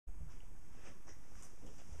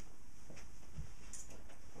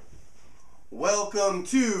Welcome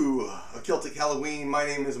to a Celtic Halloween. My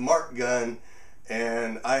name is Marc Gunn,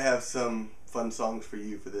 and I have some fun songs for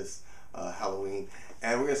you for this Halloween.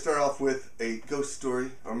 And we're going to start off with a ghost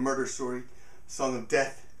story, or murder story, song of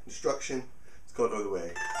death, destruction. It's called "Oh the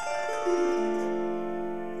Way."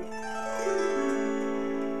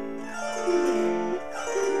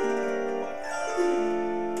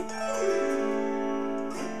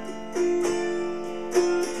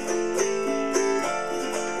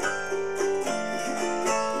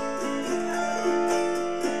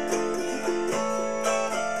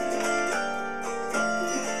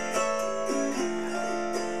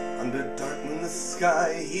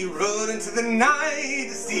 He rode into the night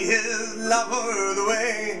to see his lover the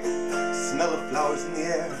way. Smell of flowers in the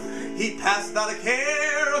air, he passed without a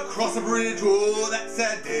care across a bridge, oh that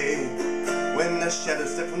sad day. When the shadow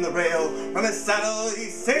stepped from the rail, from his saddle he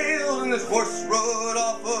sailed, and his horse rode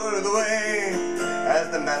off o'er the way. As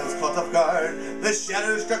the man was caught off guard, the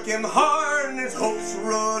shadow struck him hard, and his hopes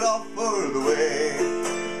rode off o'er the way.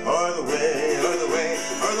 O'er the way, o'er the way,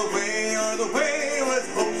 o'er the way, o'er the way, his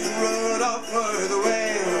hopes rode off o'er the way.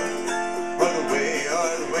 O'er the way,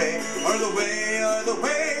 o'er the way, o'er the way, o'er the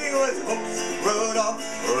way, his hopes rode off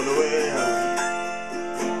o'er the way.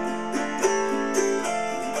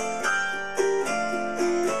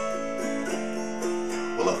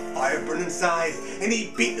 Well, a fire burned inside, and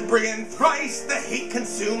he beat the brigand thrice. The hate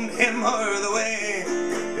consumed him o'er the way.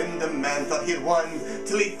 Then the man thought he had won,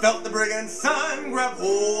 till he felt the brigand's son grab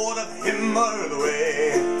hold of him o'er the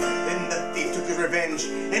way. Then the thief took his revenge,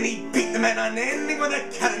 and he beat the man unending with a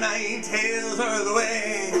cat o' nine tails o'er the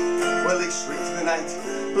way. Well, he shrieked in the night,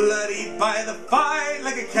 bloodied by the fight,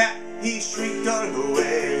 like a cat he shrieked o'er the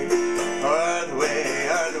way. O'er the way,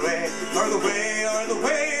 o'er the way, o'er the way, o'er the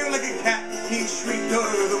way, like a cat he shrieked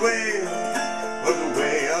o'er the way. O'er the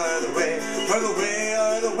way, o'er the way, o'er the way,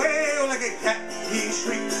 o'er the way, like a cat he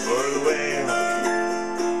shrieked o'er the way.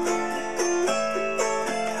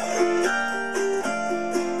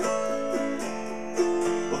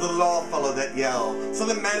 Law followed that yell, so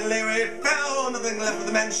the man lay where he fell, nothing left of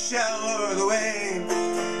the man's shell o'er the way.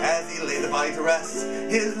 As he lay the body to rest,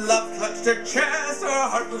 his love clutched her chest, her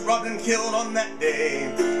heart was robbed and killed on that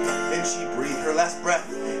day. Then she breathed her last breath,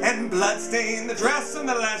 and blood stained the dress, and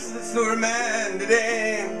the last that slew her man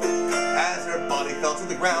today. As her body fell to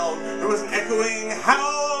the ground, there was an echoing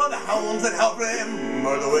howl of the hounds that howled for him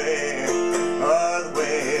o'er the way. O'er the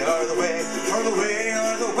way, o'er the way, o'er the way,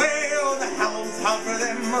 o'er the way, the hounds howled for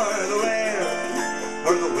them o'er the way.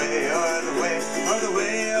 O'er the way, o'er the way, o'er the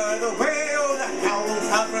way, o'er the way, oh the hounds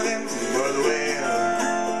howled for them o'er the way.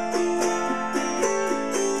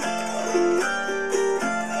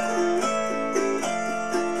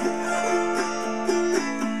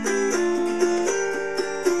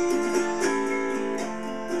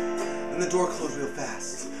 And the door closed real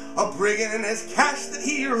fast, a brigand and his cash that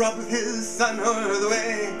he robbed with his son o'er the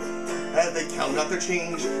way. As they counted out their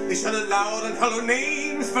change, they shouted loud and hollow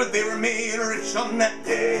names, for they were made rich on that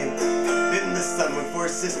day. Then the son went for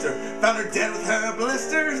his sister, found her dead with her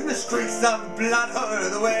blisters, and the streaks of blood o'er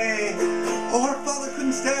the way. Oh, her father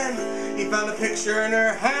couldn't stand, he found a picture in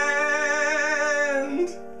her hand.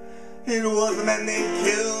 It was the man they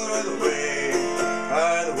killed o'er the way.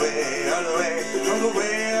 O'er the way, o'er the way, o'er the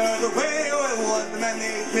way, o'er the way, oh, it was the man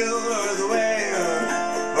they killed o'er the way.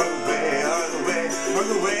 O'er the way, o'er the way, o'er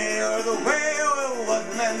the way, o'er the way, oh, it was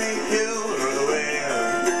the man they killed o'er the way.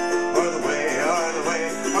 O'er the way, o'er the way,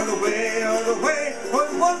 o'er the way, o'er the way, oh,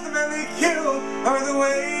 it was the man they killed o'er the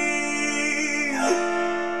way.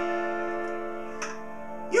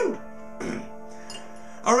 You.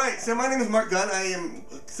 Alright, so my name is Marc Gunn. I am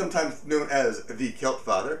sometimes known as the Celt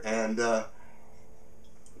Father, and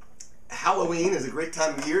Halloween is a great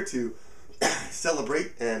time of year to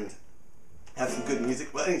celebrate and have some good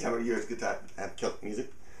music. Well, any time of year is a good time to have Celtic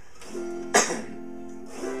music.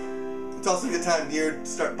 It's also a good time of year to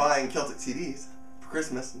start buying Celtic CDs for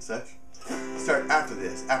Christmas and such. Start after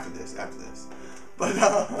this. But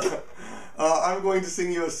I'm going to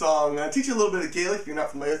sing you a song, teach you a little bit of Gaelic if you're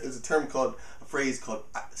not familiar. There's a phrase called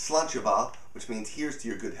Slainte Mhaith, which means here's to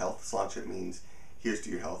your good health. Slainte means here's to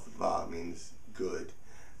your health. Va means good.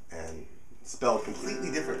 And spelled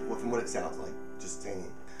completely different from what it sounds like, just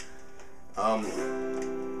saying.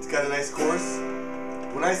 It's got a nice chorus.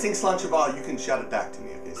 When I sing Slainte Mhaith, you can shout it back to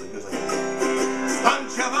me, okay? So it goes like this.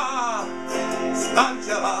 Slainte Mhaith,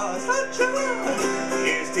 Slainte Mhaith, Slainte Mhaith.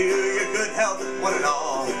 Here's to your good health, one and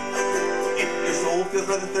all. If your soul feels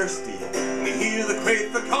rather thirsty, when you hear the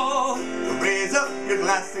Quaitha call, raise up your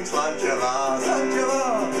glass, sing Slainte Mhaith, Slainte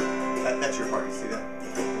Mhaith. That's your part, you see that?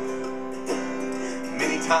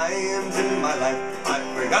 Many times in my life I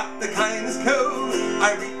forgot the kindness code.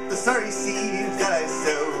 I reaped the sorry seeds that I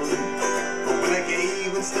sowed. But when I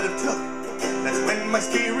gave instead of took, that's when my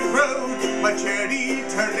spirit growed. My charity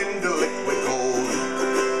turned into liquid gold.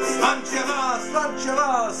 Slainte Mhaith, Slainte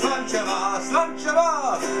Mhaith, Slainte Mhaith, Slainte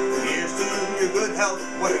Mhaith. Here's to your good health,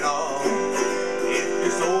 one and all. If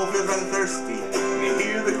your soul feels rather thirsty and you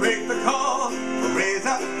hear the crake the call, raise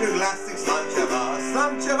up your glass, sing Slainte Mhaith,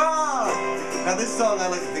 Slainte Mhaith. Now this song I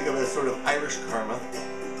like to think of as sort of Irish karma.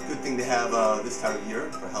 Good thing to have this time of year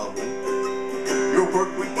for Halloween. Your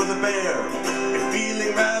work week was a bear, and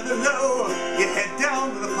feeling rather low, you head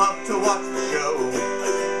down to the pub to watch the show.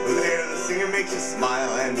 There the singer makes you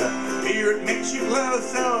smile and the beer it makes you glow.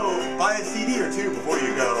 So buy a CD or two before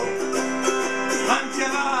you go. Slainte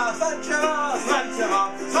Mhaith, Slainte Mhaith, Slainte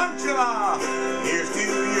Mhaith, Slainte Mhaith. Here's to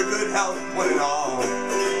your good health, one and all.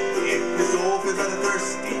 If your soul feels rather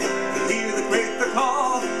thirsty, you hear the crake the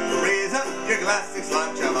call, raise up your glass, sing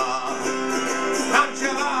Slainte Mhaith. Slainte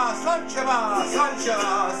Mhaith, Slainte Mhaith, Slainte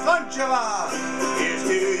Mhaith, Slainte Mhaith. Here's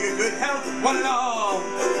to your good health, one and all.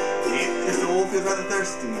 If your soul feels rather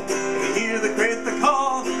thirsty, and you hear the crake the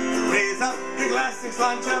call, raise up your glass, sing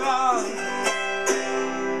Slainte Mhaith.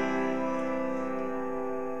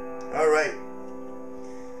 All right.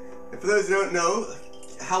 And for those who don't know,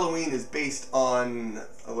 Halloween is based on,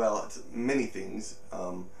 well, it's many things.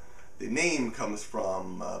 The name comes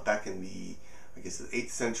from back in the, I guess, the 8th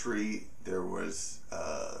century. There was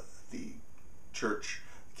the church,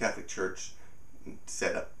 the Catholic Church,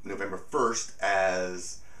 set up November 1st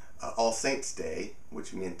as All Saints' Day,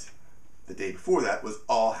 which meant the day before that was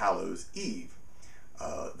All Hallows' Eve.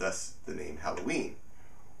 Thus the name Halloween.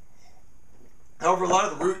 However, a lot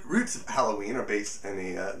of the roots of Halloween are based in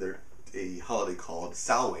a holiday called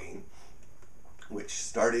Samhain, which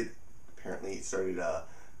started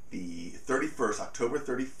the 31st, October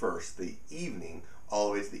 31st, the evening,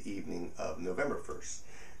 always the evening of November 1st.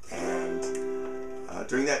 And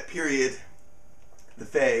during that period, the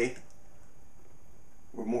Fae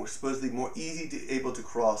were supposedly more able to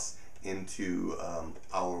cross into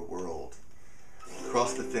our world,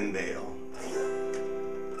 cross the thin veil.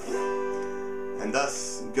 And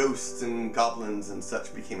thus, ghosts and goblins and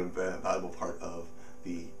such became a valuable part of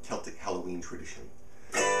the Celtic Halloween tradition.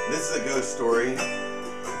 This is a ghost story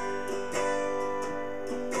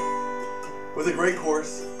with a great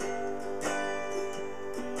chorus.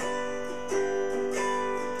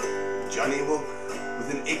 Johnny woke with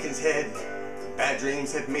an ache in his head, bad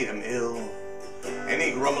dreams had made him ill. And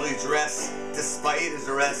he grumbled his dress, despite his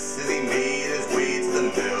arrest, as he made his way to the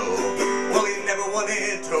mill. Well, he never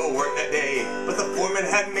wanted to work that day, but the foreman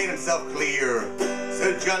had made himself clear.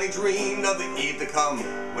 So Johnny dreamed of the eve to come,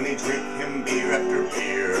 when he'd drink him beer after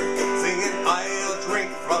beer, singing, I'll drink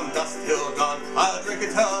from dusk till dawn, I'll drink a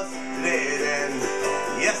toast today then.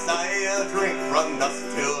 Yes, I'll drink from dusk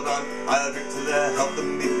till dawn, I'll drink to the health of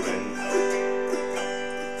me friend.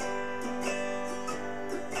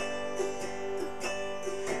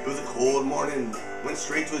 It was a cold morning, went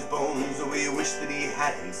straight to his bones, so he wished that he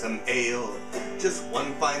had him some ale. Just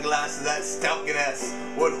one fine glass of that stout Guinness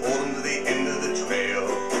would hold him to the end of the trail.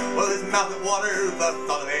 Well, his mouth would water the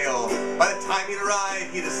thought of ale. By the time he'd arrive,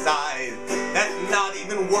 he'd decide that not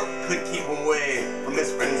even work could keep him away from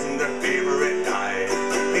his friends and their favorite dive.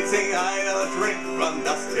 They'd sing, I'll drink from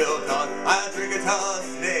dusk till dawn, I'll drink a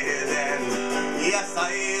toast today then. Yes,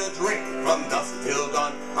 I'll drink from dusk till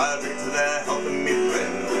dawn, I'll drink to the health of me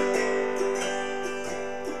friends.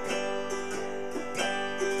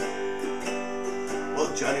 Well,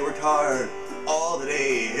 Johnny worked hard all the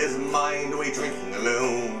day, his mind away drinking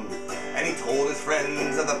alone. And he told his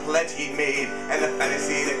friends of the pledge he'd made and the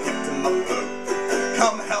fantasy that kept him afloat.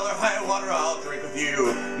 Come hell or high water, I'll drink with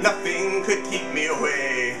you, nothing could keep me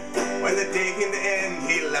away. When the day came to end,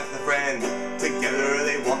 he left the friend, together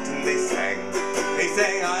they walked and they sang. They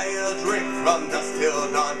sang, I'll drink from dusk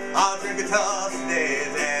till dawn, I'll drink a toast today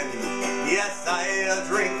then. Yes, I'll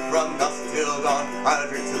drink from dusk till dawn, I'll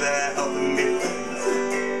drink to the health of me friends.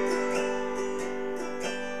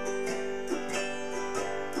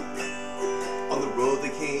 On the road they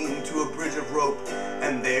came to a bridge of rope,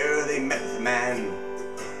 and there they met with a man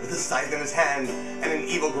with a scythe in his hand and an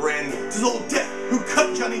evil grin. 'Tis old Death who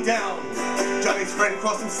cut Johnny down. Johnny's friend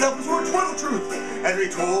crossed himself his words were the truth as he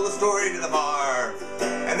told the story to the bar.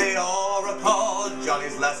 And they all recalled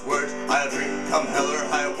Johnny's last words, I'll drink come hell or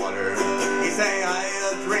high water. He sang,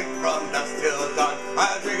 I'll drink from dusk till dawn,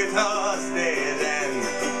 I'll drink a toast today then.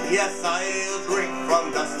 Yes, I'll drink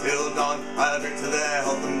from dusk till dawn, I'll drink to the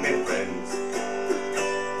health of my friends.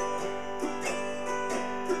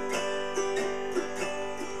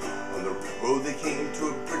 road they came to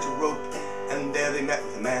a bridge of rope, and there they met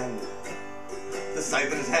with a man, the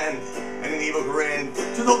scythe in his hand, and an evil grin,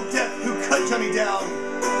 to the death who cut Johnny down.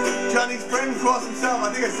 Johnny's friend crossed himself,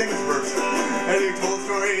 I think I sang this verse, and he told the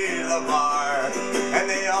story in the bar, and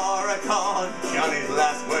they all recalled Johnny's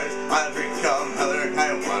last words: I'll drink come hell or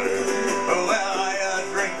high water. Well,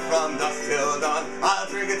 I'll drink from dusk till dawn, I'll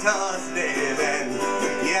drink it till I stay then.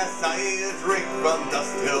 Yes, I'll drink from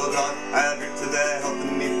dusk till dawn, I'll drink to the health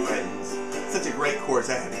of me friends. Such a great chorus,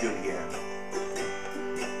 I had to do it again.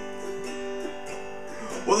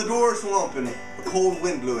 Well, the door swung open, a cold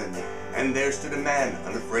wind blew in, and there stood a man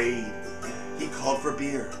unafraid. He called for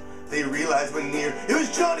beer. They realized when near, it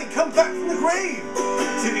was Johnny come back from the grave.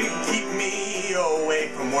 Said he can keep me away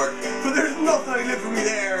from work, for there's nothing I live for me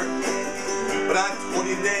there. But I told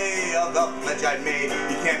you today of the pledge I'd made,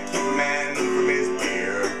 you can't keep a man from his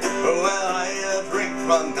beer. Well, I'll drink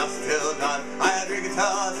from dusk till dawn, I'll drink it till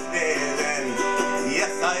I stay then.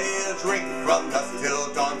 Yes, I'll drink from dusk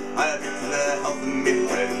till dawn, I'll drink to the health of me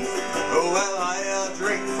friends. Well, I'll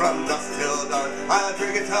drink from dusk till dawn, I'll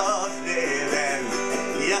drink it till I stay then.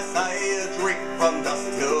 Yes, I'll drink from dusk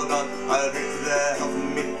till dawn, I'll drink to the health of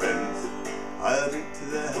me friends. I'll drink to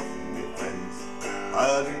the health of me friends.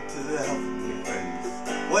 I'll drink to the health of me friends.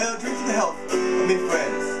 Well, I'll drink to the health of me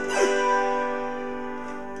friends.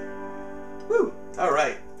 Woo!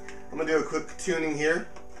 Alright, I'm going to do a quick tuning here.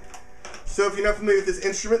 So if you're not familiar with this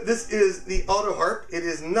instrument, this is the auto harp. It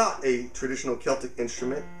is not a traditional Celtic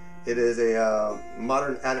instrument. It is a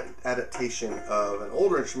modern adaptation of an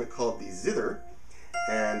older instrument called the zither,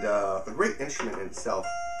 and a great instrument in itself.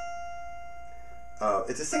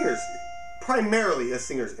 It's a singer's, primarily a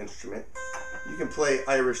singer's instrument. You can play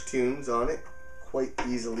Irish tunes on it quite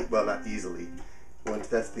easily. Well, not easily. Once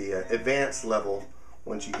that's the advanced level,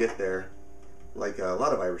 once you get there, like a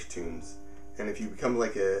lot of Irish tunes. And if you become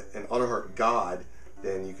like an auto harp god,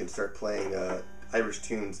 then you can start playing Irish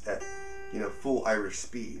tunes at, you know, full Irish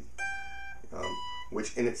speed,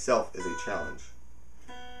 which in itself is a challenge.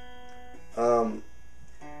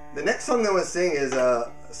 The next song that I want to sing is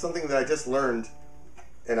something that I just learned,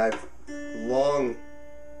 and I've long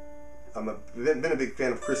been a big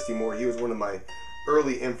fan of Christy Moore. He was one of my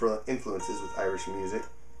early influences with Irish music.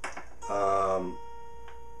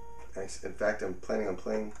 In fact, I'm planning on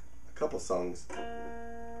playing a couple songs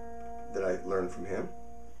that I learned from him.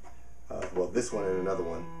 Well, this one and another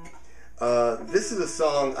one. This is a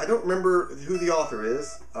song, I don't remember who the author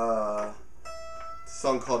is. It's a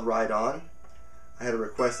song called Ride On. I had a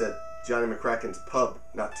request at Johnny McCracken's pub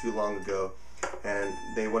not too long ago, and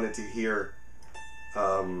they wanted to hear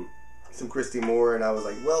some Christy Moore, and I was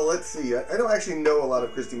like, well, let's see. I don't actually know a lot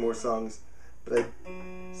of Christy Moore songs, but I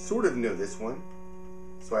sort of know this one.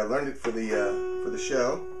 So I learned it for the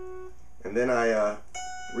show, and then I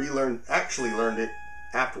actually learned it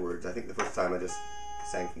afterwards. I think the first time I just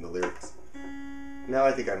sang from the lyrics. Now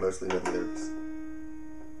I think I mostly know the lyrics.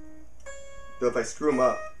 So if I screw them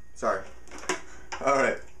up, sorry.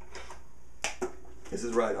 Alright. This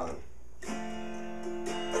is Ride On.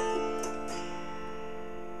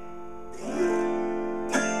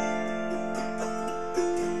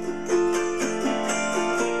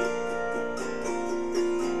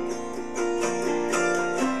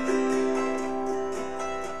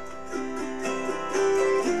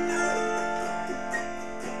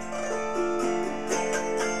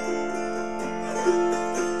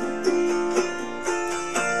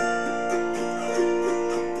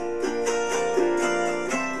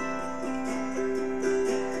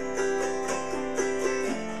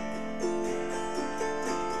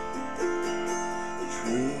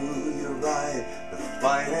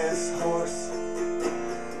 Finest horse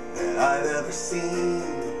that I've ever seen,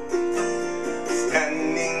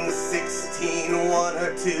 standing 16, 1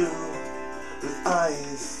 or 2, with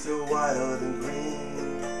eyes so wild and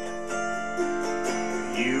green.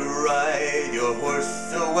 You ride your horse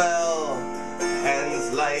so well,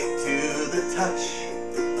 hands light to the touch.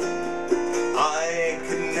 I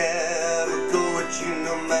could never go with you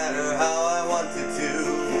no matter how I wanted to.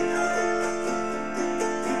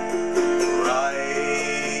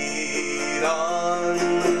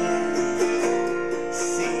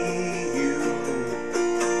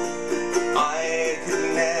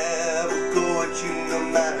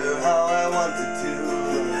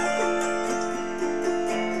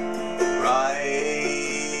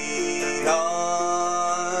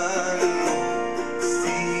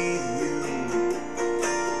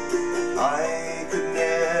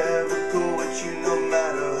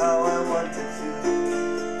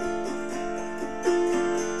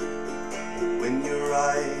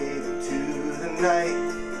 Night,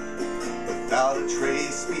 without a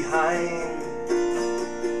trace behind,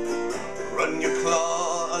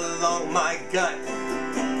 gut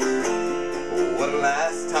one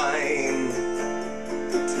last time.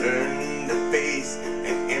 Turn to face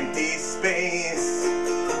an empty space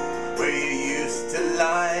where you used to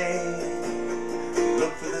lie.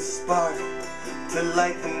 Look for the spark to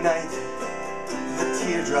light the night, the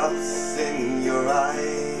teardrops in your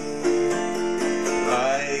eyes.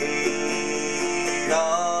 Right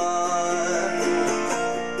on,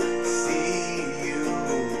 see you.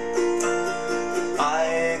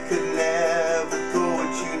 I could never go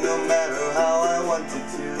with you no matter how I wanted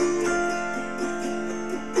to.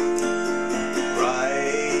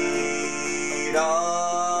 Right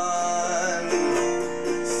on,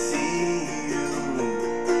 see you.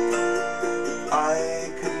 I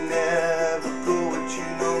could never go with you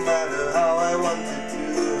no matter how I wanted to.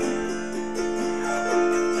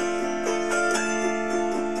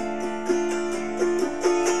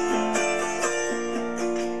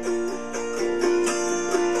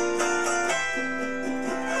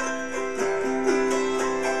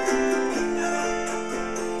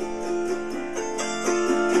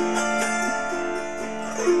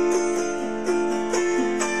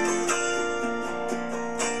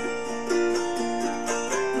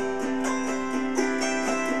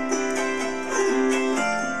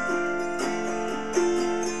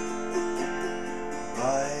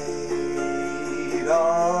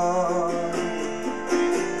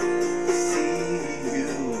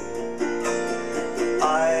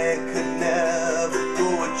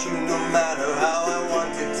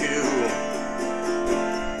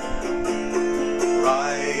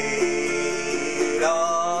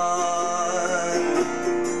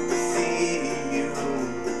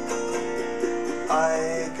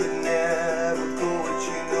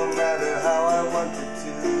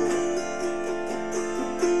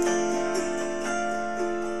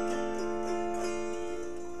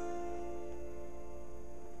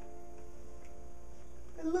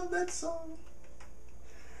 Song.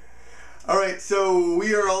 Alright, so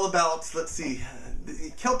we are all about, let's see,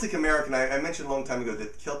 the Celtic American. I mentioned a long time ago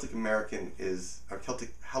that Celtic American is, or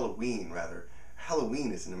Celtic Halloween rather.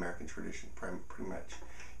 Halloween is an American tradition, pretty much.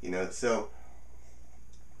 You know, so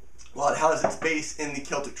while it has its base in the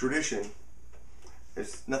Celtic tradition,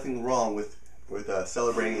 there's nothing wrong with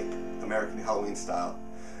celebrating American Halloween style.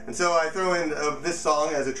 And so I throw in this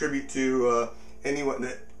song as a tribute to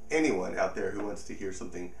anyone out there who wants to hear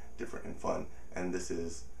something different and fun, and this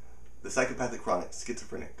is the Psychopathic Chronic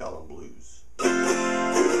Schizophrenic Gollum Blues.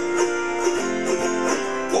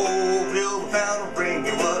 Oh, Bill found a ring,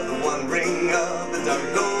 it was the one ring of the Dark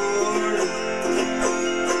Lord.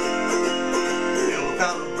 Bill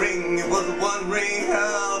found a ring, it was the one ring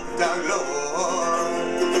of the Dark Lord.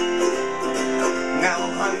 Now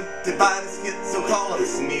hunted by the schizo, call him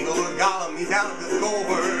Smeagol or Gollum, he's out of his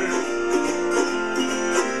gourd.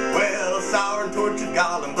 Well, sour and tortured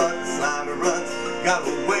Gollum, but the slimy runt got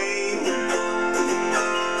away.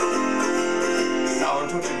 Sour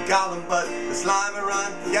and tortured Gollum, but the slimy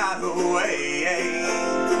runt got away.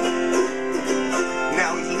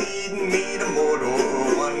 Now he's leading me to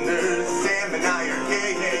Mordor wonders, Sam and I are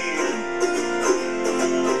gay.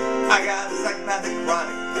 I got the psychopathic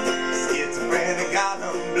chronic, schizophrenic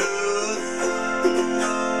Gollum Blues.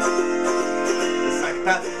 The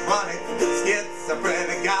psychopathic chronic,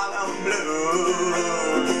 schizophrenic Gollum Blues.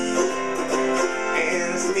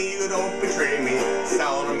 And Smeagol, don't betray me,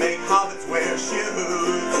 sound to make hobbits wear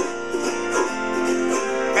shoes.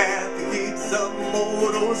 At the gates of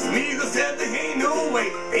Mordor, Smeagol said there ain't no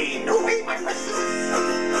way, my precious.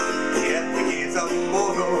 At the gates of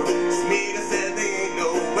Mordor, Smeagol said there ain't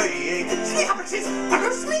no way. See hobbits,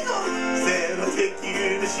 Uncle Smeagol said I'll take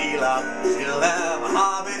you to Sheila, she'll have a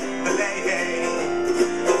hobbit fillet.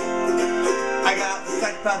 I got the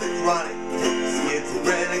psychopathic chronic,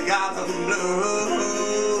 schizophrenic Gollum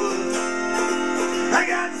Blues. I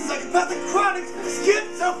got the psychopathic chronic,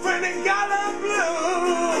 schizophrenic Gollum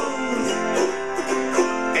Blues.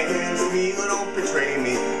 And Smeagol, don't betray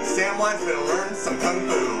me, Samwise's better learn some kung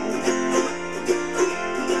fu.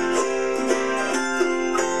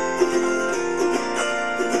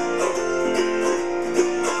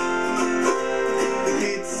 The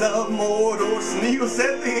gates of Mordor, Smeagol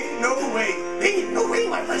said there ain't no way,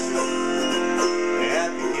 my precious.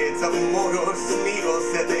 At the gates of Mordor, Smeagol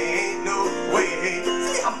said there ain't no way.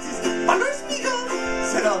 See how it is, Uncle Smeagol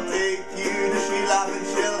said I'll take you to Sheila and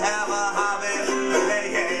she'll have a hobbit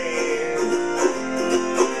fillet.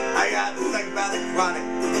 I got the psychopathic chronic,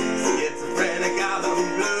 schizophrenic Gollum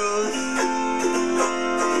Blues.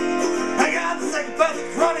 I got the psychopathic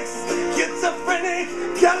chronic, schizophrenic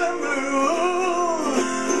Gollum Blues.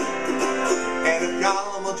 And if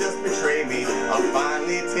Gollum will just betray me, I'll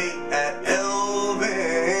finally take that L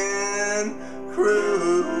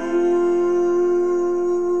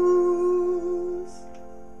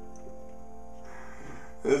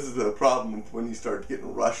the problem when you start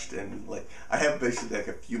getting rushed, and like I have basically like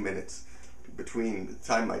a few minutes between the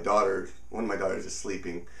time one of my daughters is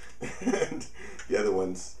sleeping and the other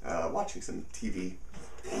one's watching some TV,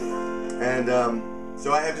 and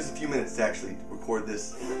so I have just a few minutes to actually record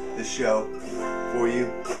this show for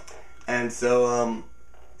you, and so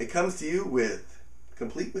it comes to you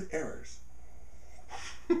complete with errors.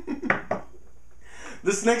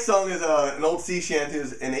 This next song is an old sea shanty.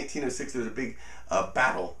 In 1806, there was a big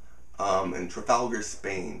battle in Trafalgar,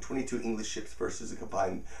 Spain. 22 English ships versus a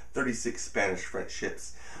combined 36 Spanish-French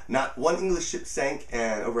ships. Not one English ship sank,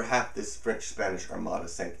 and over half this French-Spanish armada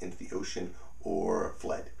sank into the ocean or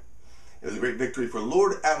fled. It was a great victory for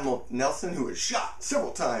Lord Admiral Nelson, who was shot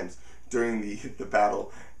several times during the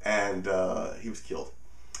battle, and he was killed.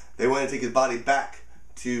 They wanted to take his body back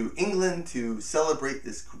to England to celebrate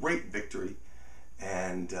this great victory.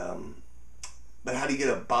 And but how do you get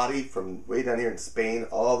a body from way down here in Spain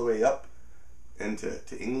all the way up into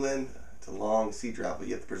England? It's a long sea travel.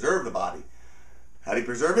 You have to preserve the body. How do you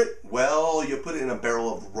preserve it? Well, you put it in a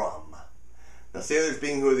barrel of rum. Now, sailors,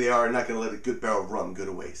 being who they are not going to let a good barrel of rum go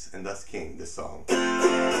to waste, and thus came this song. A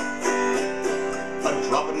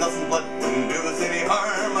drop of Nelson's blood wouldn't do us any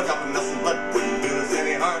harm. A drop of Nelson's blood wouldn't do us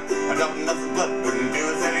any harm. A drop of Nelson's blood wouldn't do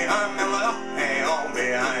us any harm. And we'll hang on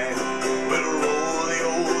behind. We'll roll the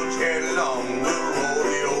old chariot along. We'll roll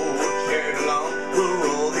the old chariot along. We'll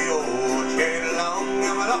roll the old chariot along.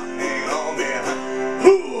 And we'll hang on behind.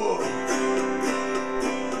 Ooh.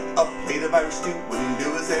 A plate of Irish stew wouldn't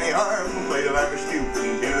do us any harm. A plate of Irish stew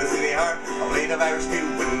wouldn't do us any harm. A plate of Irish stew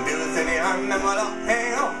wouldn't do us any harm. And we'll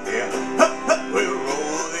hang on behind. We'll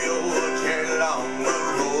roll the old chariot along. We'll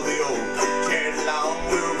roll the old chariot along.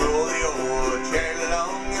 We'll roll the old chariot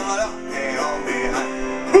along. And we'll hang on behind.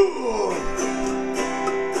 Ooh.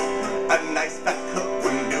 A nice fat cook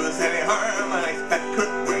wouldn't do us any harm. A nice fat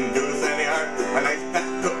cook wouldn't do us any harm. A nice fat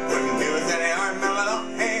cook wouldn't do us any harm. And we'll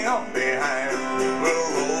hang on behind. We'll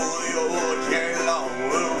roll the old chariot along.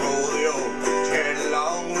 We'll roll the old chariot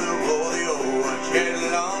along. We'll roll the old chariot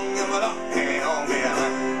along. And we'll hang on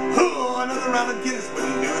behind. Another round of Guinness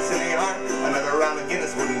wouldn't do us any harm. Another round of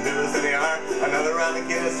Guinness wouldn't do us any harm. Another round of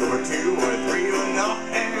Guinness, or 2 or 3 would not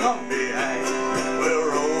hang on behind. We'll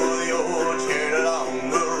roll the old chariot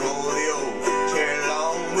along. We'll roll the old chariot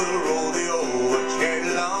along. We'll roll the old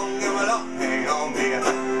chariot along. And we'll not hang on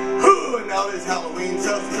behind. Ooh, and now there's Halloween,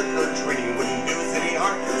 so some trick or treating wouldn't do us any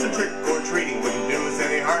harm. Some trick or treating wouldn't do us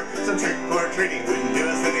any harm. Some trick or treating wouldn't do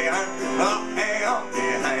us any harm. I'll hang on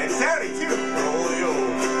behind. Saturday too. Roll the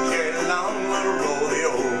old chariot along. We'll roll the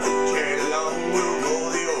old chariot along. We'll roll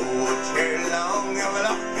the old chariot along. And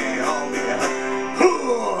we'll hang on behind.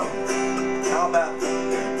 Ooh. How about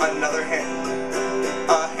another a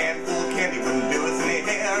handful of candy wouldn't do us any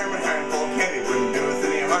harm. A handful of candy wouldn't do us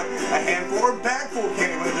any harm. A handful or bag full of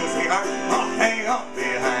candy wouldn't do us any harm. I'll hang on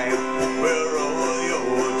behind. We'll roll the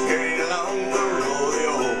old chariot along. We'll roll the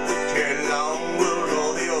old chariot along. We'll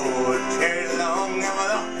roll the old chariot along. And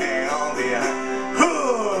we'll hang on behind.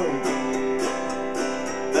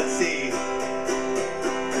 Let's see.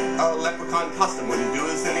 A leprechaun costume wouldn't do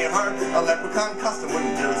us any harm. A leprechaun costume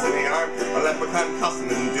wouldn't do us any harm. A leprechaun costume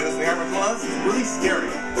wouldn't do us any harm. Well, this is really scary.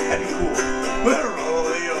 That'd be cool. We'll roll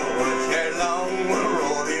the old chariot along. We'll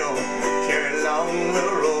roll the old chariot along.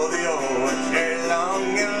 We'll roll the old chariot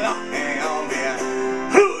along. And we'll hang on behind.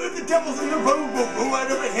 If the devil's in the road, we'll blow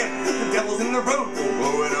right over him. The devil's in the road, we'll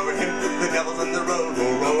blow it over him. The devil's in the road,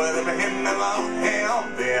 we'll blow it over him. And we'll hang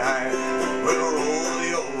on behind. We'll roll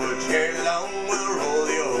the old chariot along. We'll roll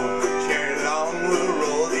the old chariot along. We'll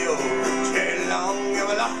roll the old chariot along. And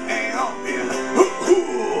we'll hang on behind.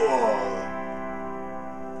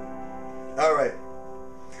 All right.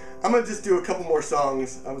 I'm going to just do a couple more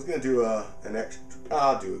songs. I was going to do an extra.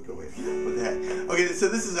 I'll do it. Go away. What the heck? Okay, so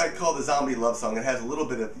this is I call the zombie love song. It has a little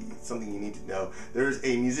bit of something you need to know. There's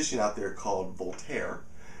a musician out there called Voltaire.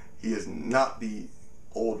 He is not the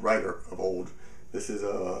old writer of old. This is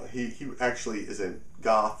he actually is a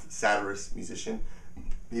goth satirist musician.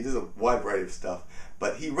 He does a wide variety of stuff,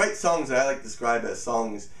 but he writes songs that I like to describe as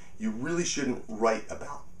songs you really shouldn't write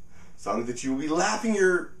about. Songs that you will be laughing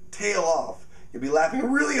your tail off. You'll be laughing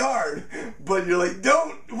really hard, but you're like,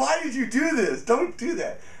 don't, why did you do this? Don't do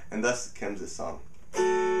that. And thus comes this song. I'm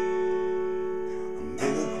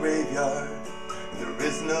in a graveyard, there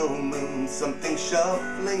is no moon, something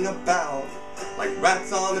shuffling about, like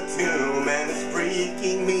rats on a tomb, and it's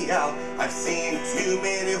freaking me out. I've seen too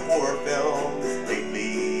many horror films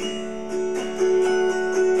lately.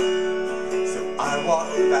 So I walk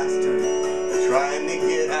faster, trying to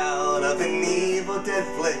get out of an Evil Dead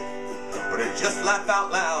flick, but I just laugh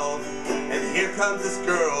out loud and here comes this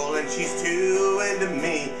girl, and she's too into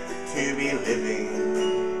me to be living.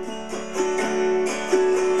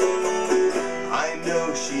 I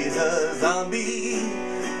know she's a zombie,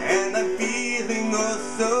 and I'm feeling oh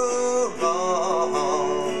so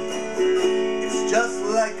wrong. It's just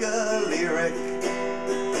like a lyric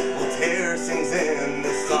Voltaire sings in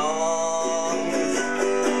the songs.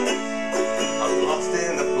 I'm lost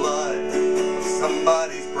in the blood of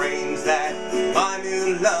somebody's brains that my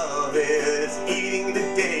new love is eating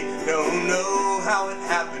today. Don't know how it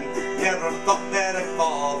happened, never thought that I'd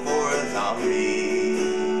fall for a zombie.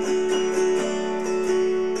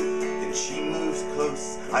 Then she moves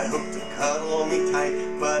close, I hope to cuddle me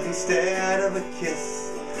tight, but instead of a kiss,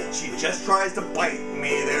 she just tries to bite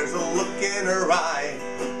me. There's a look in her eye,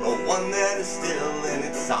 the one that is still in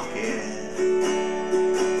its socket.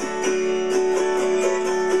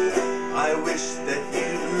 I wish that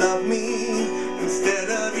you'd love me instead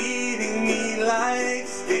of eating me like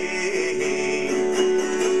steak.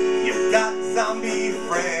 You've got zombie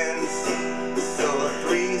friends, so a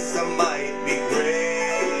threesome might be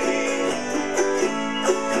great.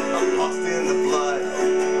 I'm lost in the blood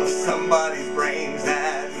of somebody's brains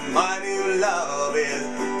that my new love is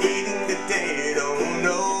eating today. Don't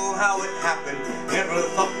know how it happened, never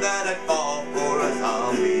thought that I'd fall for a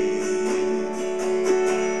zombie.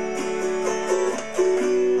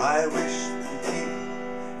 I wish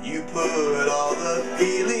you put all the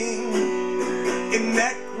feeling in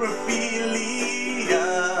necrophilia.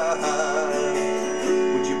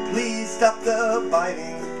 Would you please stop the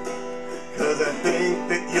biting, 'cause I think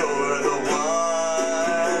that you're the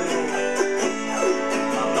one.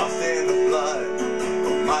 I'm lost in the blood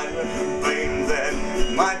of my brains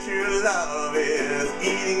and my true love is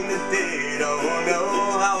eating today. Don't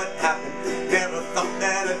know how it happened, never thought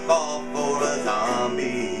that I'd fall for a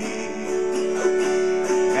zombie.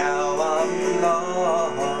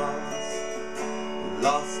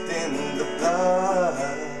 Lost in the blood,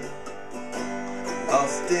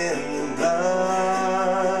 lost in blood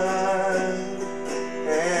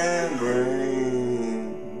and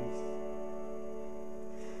brains.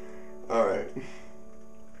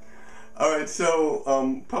 Alright, so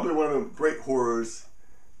probably one of the great horrors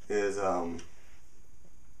is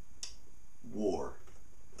war.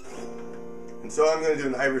 And so I'm going to do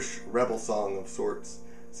an Irish rebel song of sorts.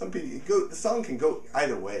 Some people, the song can go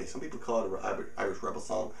either way. Some people call it an Irish rebel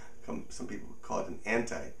song. Some people call it an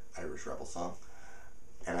anti-Irish rebel song.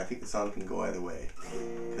 And I think the song can go either way,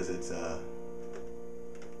 because it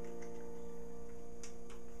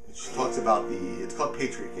just talks about it's called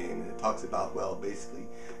Patriot Game, and it talks about, well, basically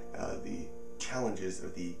the challenges or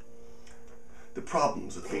the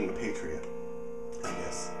problems with being a patriot, I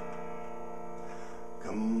guess.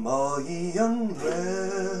 Come all ye young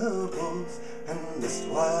rebels, and list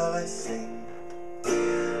while I sing.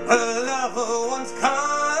 The love of one's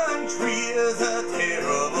country is a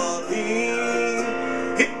terrible thing.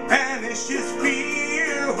 It banishes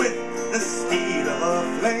fear with the speed of a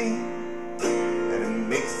flame, and it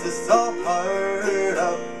makes us all part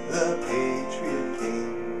of the Patriot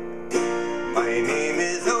Game. My name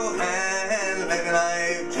is O'Hanlon, and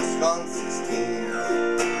I've just gone 16.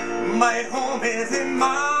 My home is in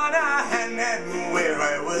Monaghan, and where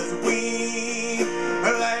I was weaned,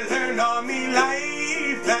 well, I learned all me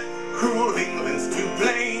life that cruel England's to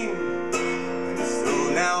blame. And so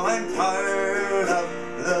now I'm part of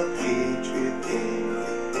the Patriot Game.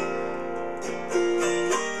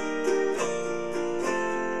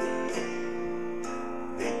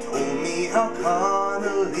 They told me how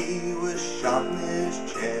Connolly was shot in his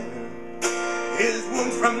chair, his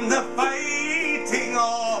wounds from the fighting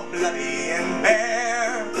all bloody and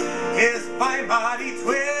bare, his fine body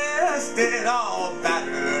twisted, all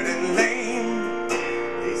battered and lame.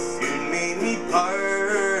 They soon made me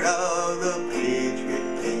part of the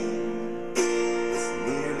Patriot Game. It's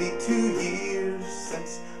nearly 2 years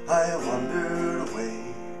since I wandered away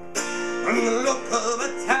from the look of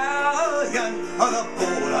Italian or the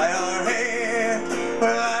bold IRA.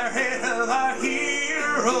 Well, I read of our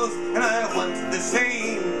heroes, and I want the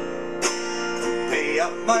same. Play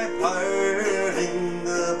up my part in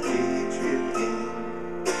the Patriot Game.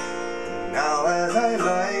 And now as I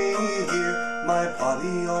lie here, my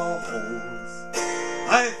body all holds,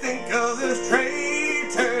 I think of those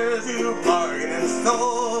traitors who bargain in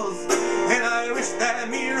souls, and I wish that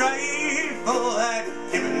me rifle had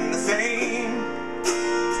given the same to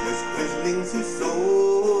those quislings who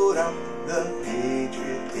sold out the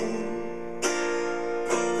Patriot Game.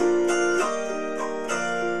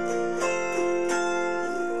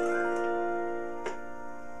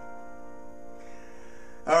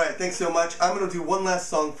 Alright, thanks so much. I'm going to do one last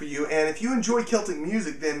song for you, and if you enjoy Celtic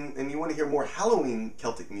music and you want to hear more Halloween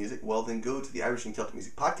Celtic music, well, then go to the Irish and Celtic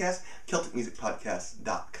Music Podcast,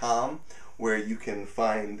 CelticMusicPodcast.com, where you can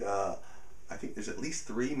find, I think there's at least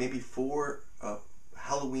 3, maybe 4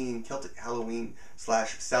 Celtic Halloween /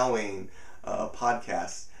 Samhain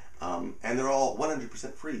podcasts, and they're all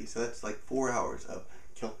 100% free, so that's like 4 hours of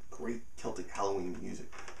great Celtic Halloween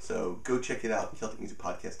music. So go check it out,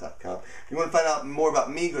 CelticMusicPodcast.com. If you want to find out more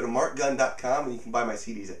about me, go to MarcGunn.com, and you can buy my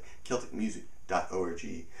CDs at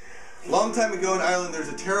CelticMusic.org. Long time ago in Ireland, there's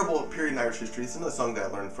a terrible period in Irish history. This is another song that I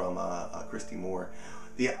learned from Christy Moore.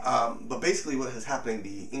 But basically what was happening,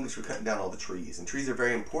 the English were cutting down all the trees, and trees are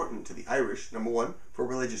very important to the Irish, number 1, for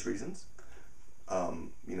religious reasons,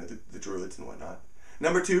 the Druids and whatnot.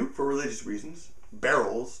 Number 2, for religious reasons,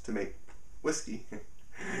 barrels to make whiskey.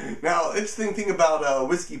 Now, interesting thing about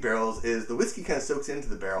whiskey barrels is the whiskey kind of soaks into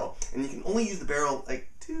the barrel, and you can only use the barrel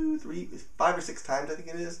like 2, 3, 5 or 6 times, I think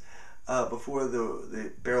it is, before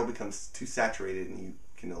the barrel becomes too saturated and you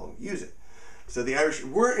can no longer use it. So the Irish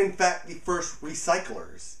were, in fact, the first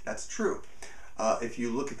recyclers. That's true. If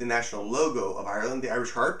you look at the national logo of Ireland, the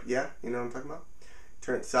Irish harp, yeah, you know what I'm talking about?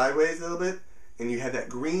 Turn it sideways a little bit, and you have that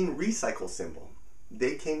green recycle symbol.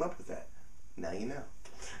 They came up with that. Now you know.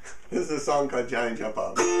 This is a song called Johnny Jump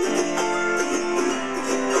Up. They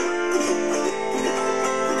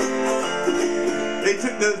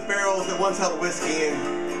took those barrels that once held whiskey and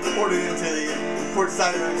poured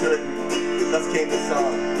cider into it, and thus came the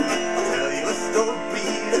song. I'll tell you a story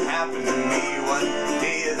that happened to me one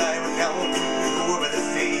day as I was down over the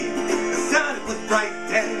sea. The sun was bright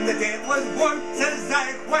and the day was warm, says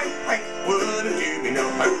I quite wouldn't do me no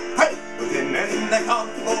harm. Hey! And then I called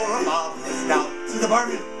for a bottle of stout. To the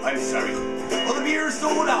barman, I'm sorry, well the beer's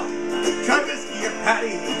sold out. Try whiskey or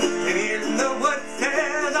patty, and here's in the woods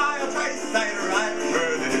says I'll try cider, I've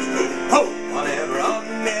heard that it's good. Oh, I'll never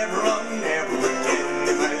again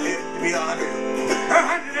if I live to be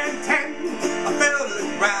 110. I fell to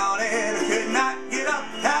the ground and I could not get up.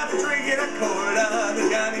 Had to drink in a quart of the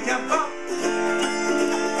Johnny Jump Up.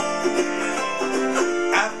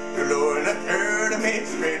 After lowering a third, I made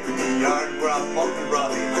straight for the yard where I fought the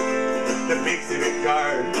Robbie, the big civic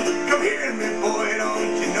guard. Come here, me boy,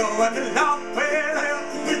 don't you know I'm the law? Well, I up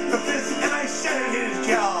with my fist and I shattered his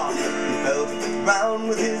jaw. He fell to the ground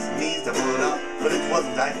with his knees doubled up, but it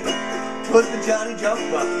wasn't I, 'twas the Johnny Jump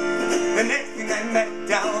Up. The next thing I met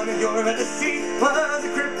down in your other seat was a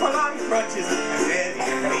cripple on crutches. I said,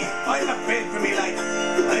 hear me, I'm afraid for me life. I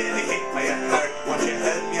didn't hit by a cart. Won't you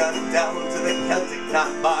help me on down to the Celtic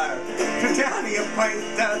Knot Bar? To Johnny a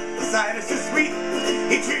pint of the cider so sweet.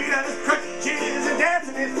 He chewed on his crutches and danced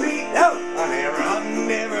on his feet. No, I'll never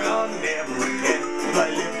again if I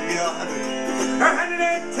live to be 100 or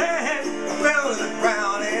 110. I fell to the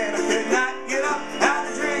ground and I could not get up. Had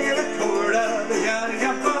to drink in a quart of the Johnny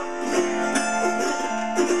Jump Up.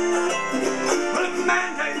 Well, a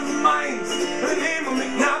man died of mines by the name of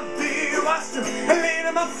McNabbie. Washed him and laid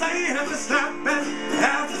him upside of the slab and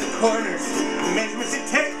after the corners. The measurements he'd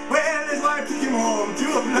take, well, his wife took him home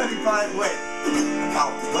to a bloody fine way.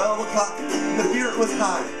 About 12 o'clock, the beer was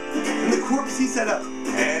high, and the corpse he set up,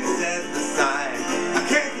 and it says the sign, I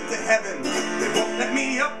can't get to heaven, they won't let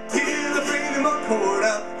me up till I bring them a quart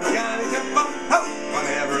of the Johnny Jump Up. Oh,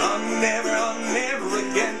 I'll never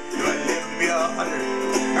again do I live to be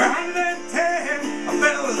 100 or 110. I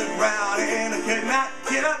fell to the ground and I could not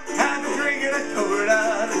get up, had to drink in a quart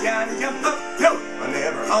of the Johnny Jump Up. No,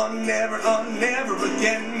 I'll never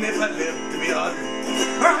again if I live to be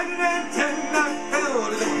 100 or 110. I fell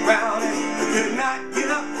to the ground and I could not get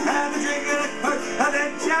up, had to drink in a quart of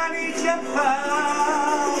that Johnny Jump Up.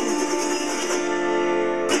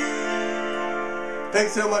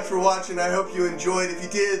 Thanks so much for watching. I hope you enjoyed. If you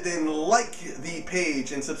did, then like the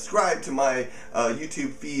page and subscribe to my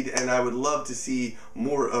YouTube feed, and I would love to see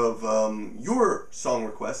more of your song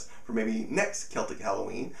requests for maybe next Celtic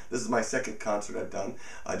Halloween. This is my 2nd concert I've done.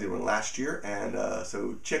 I did one last year, and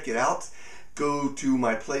so check it out. Go to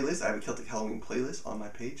my playlist. I have a Celtic Halloween playlist on my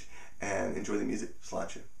page, and enjoy the music.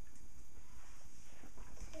 Slainte Mhaith.